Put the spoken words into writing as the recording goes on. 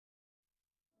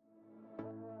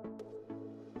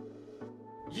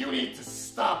You need to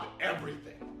stop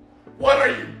everything. What are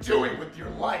you doing with your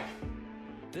life?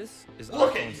 This is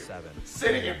Look at iPhone you, 7.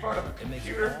 sitting in front of a It makes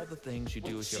computer, all the things you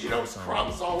do with your Cheetos iPhone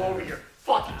crumbs all over your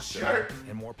fucking shirt.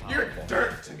 and more You're powerful.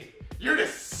 dirt to me. You're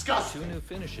disgusting. Two new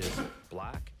finishes,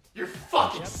 black, You're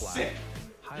fucking jet black, sick.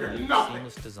 You're highlight nothing.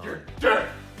 seamless design. You're dirt.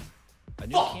 A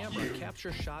new Fuck camera you.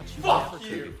 captures shots you Fuck never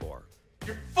you. could before.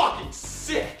 You're fucking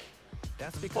sick.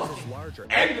 That's because it's Fucking larger,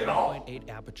 end it all. 1.8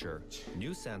 aperture,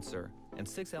 new sensor, and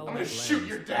 6-element gonna lens. shoot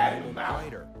your dad in the enable mouth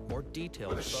brighter, more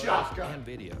detailed with a photos shotgun. and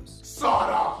videos. Saw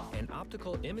it off. And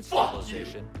optical image Fuck you.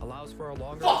 stabilization allows for a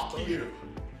longer Fuck exposure, you.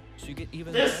 so you get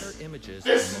even This, better images.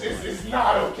 this in low light. is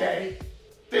not okay.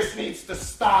 This needs to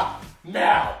stop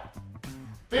now.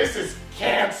 This is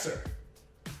cancer.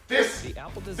 The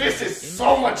Apple This design is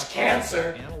so image much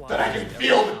cancer analyzes that I can every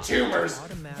feel the image tumors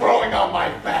automatically growing on my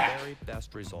for the back. very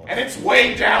best results. And it's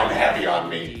way down heavy on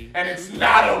me, and it's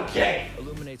not okay.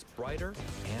 Illuminates brighter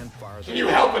and farther. Can you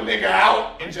help a nigga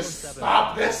out and iPhone just 7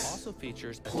 stop this? Also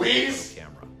features a Please? telephoto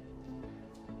camera.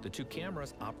 The two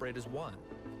cameras operate as one,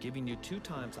 giving you 2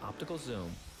 times optical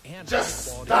zoom and Just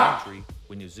high-quality stop. imagery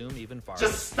when you zoom even farther.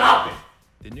 Just stop it.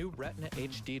 The new Retina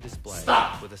HD display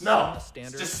Stop. with a No. seamless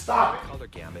standard Just stop it. color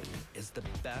gamut is the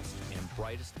best and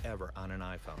brightest ever on an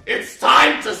iPhone. It's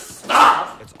time to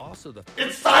stop. It's also the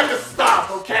It's time to stop,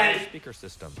 okay? speaker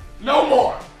system, No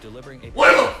more. delivering a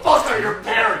Where the fuck are your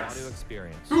parents? audio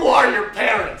experience. Who are your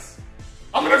parents?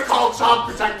 I'm gonna call Child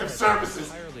Protective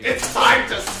Services. It's time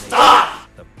to stop.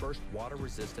 The first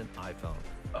water-resistant iPhone.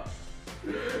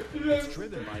 It's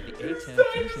driven by the A10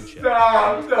 Fusion chip.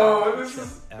 Stop. No,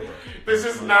 Ever. this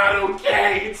is not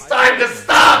okay. It's time to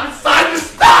stop. It's time to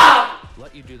stop.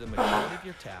 Let you do the majority of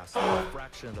your tasks with a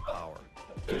fraction of the power,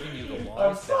 giving you the I'm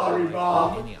longest sorry, battery life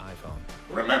Mom. of any iPhone.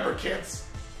 Remember, kids.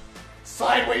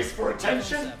 Sideways for iPhone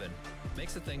attention, 7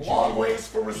 makes the things long you do ways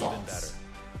for even results. better.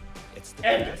 It's the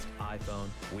End it. best iPhone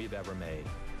we've ever made.